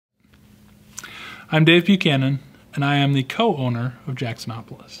I'm Dave Buchanan, and I am the co-owner of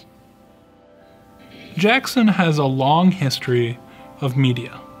Jacksonopolis. Jackson has a long history of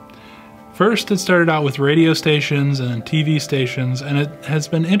media. First, it started out with radio stations and TV stations, and it has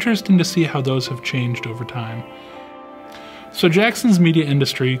been interesting to see how those have changed over time. So Jackson's media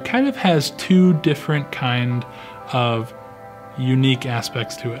industry kind of has two different kind of unique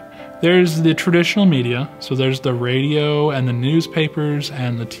aspects to it. There's the traditional media, so there's the radio and the newspapers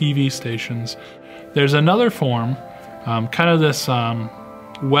and the TV stations. There's another form, kind of this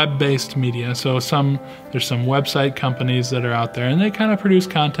web-based media. So there's some website companies that are out there, and they kind of produce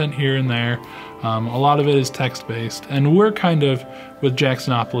content here and there. A lot of it is text-based, and we're kind of, with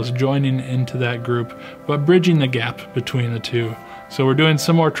Jacksonopolis, joining into that group, but bridging the gap between the two. So we're doing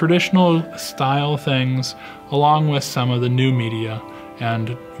some more traditional style things, along with some of the new media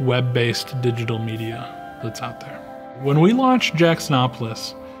and web-based digital media that's out there. When we launched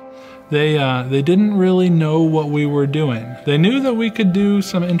Jacksonopolis, they didn't really know what we were doing. They knew that we could do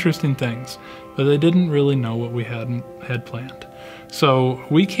some interesting things, but they didn't really know what we had planned. So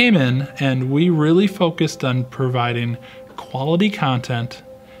we came in and we really focused on providing quality content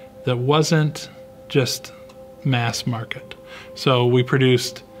that wasn't just mass market. So we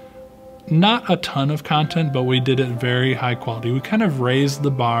produced not a ton of content, but we did it very high quality. We kind of raised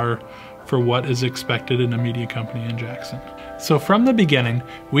the bar for what is expected in a media company in Jackson. So from the beginning,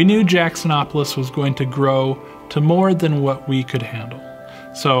 we knew Jacksonopolis was going to grow to more than what we could handle.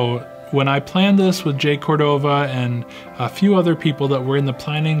 So when I planned this with Jay Cordova and a few other people that were in the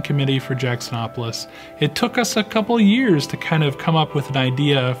planning committee for Jacksonopolis, it took us a couple years to kind of come up with an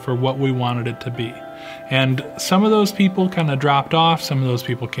idea for what we wanted it to be. And some of those people kind of dropped off, some of those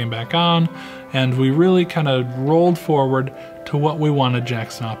people came back on, and we really kind of rolled forward to what we wanted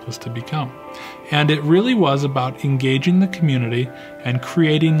Jacksonopolis to become. And it really was about engaging the community and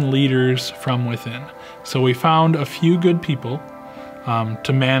creating leaders from within. So we found a few good people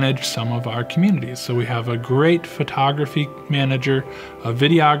to manage some of our communities. So we have a great photography manager, a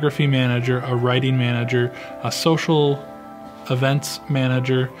videography manager, a writing manager, a social events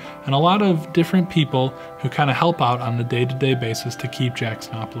manager, and a lot of different people who kind of help out on a day-to-day basis to keep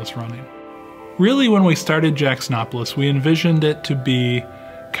Jacksonopolis running. Really, when we started Jacksonopolis, we envisioned it to be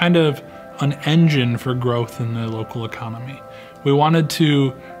kind of an engine for growth in the local economy. We wanted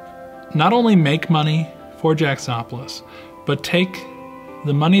to not only make money for Jacksonopolis, but take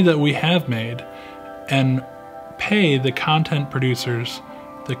the money that we have made and pay the content producers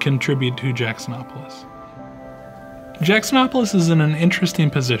that contribute to Jacksonopolis. Jacksonopolis is in an interesting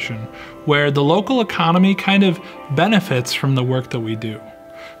position where the local economy kind of benefits from the work that we do.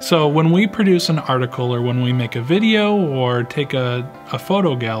 So when we produce an article or when we make a video or take a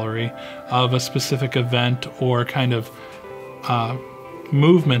photo gallery of a specific event or kind of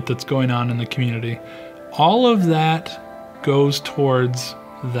movement that's going on in the community, all of that goes towards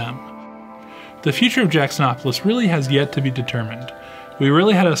them. The future of Jacksonopolis really has yet to be determined. We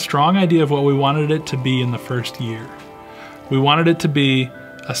really had a strong idea of what we wanted it to be in the first year. We wanted it to be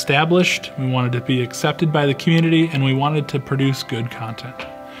established, we wanted it to be accepted by the community, and we wanted to produce good content.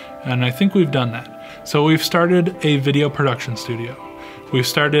 And I think we've done that. So we've started a video production studio. We've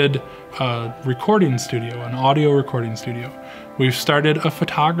started a recording studio, an audio recording studio. We've started a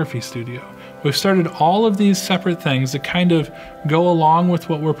photography studio. We've started all of these separate things that kind of go along with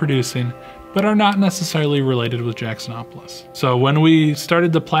what we're producing, but are not necessarily related with Jacksonopolis. So when we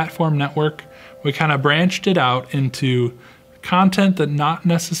started the platform network, we kind of branched it out into content that not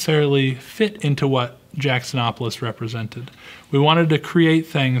necessarily fit into what Jacksonopolis represented. We wanted to create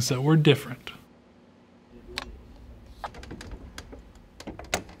things that were different.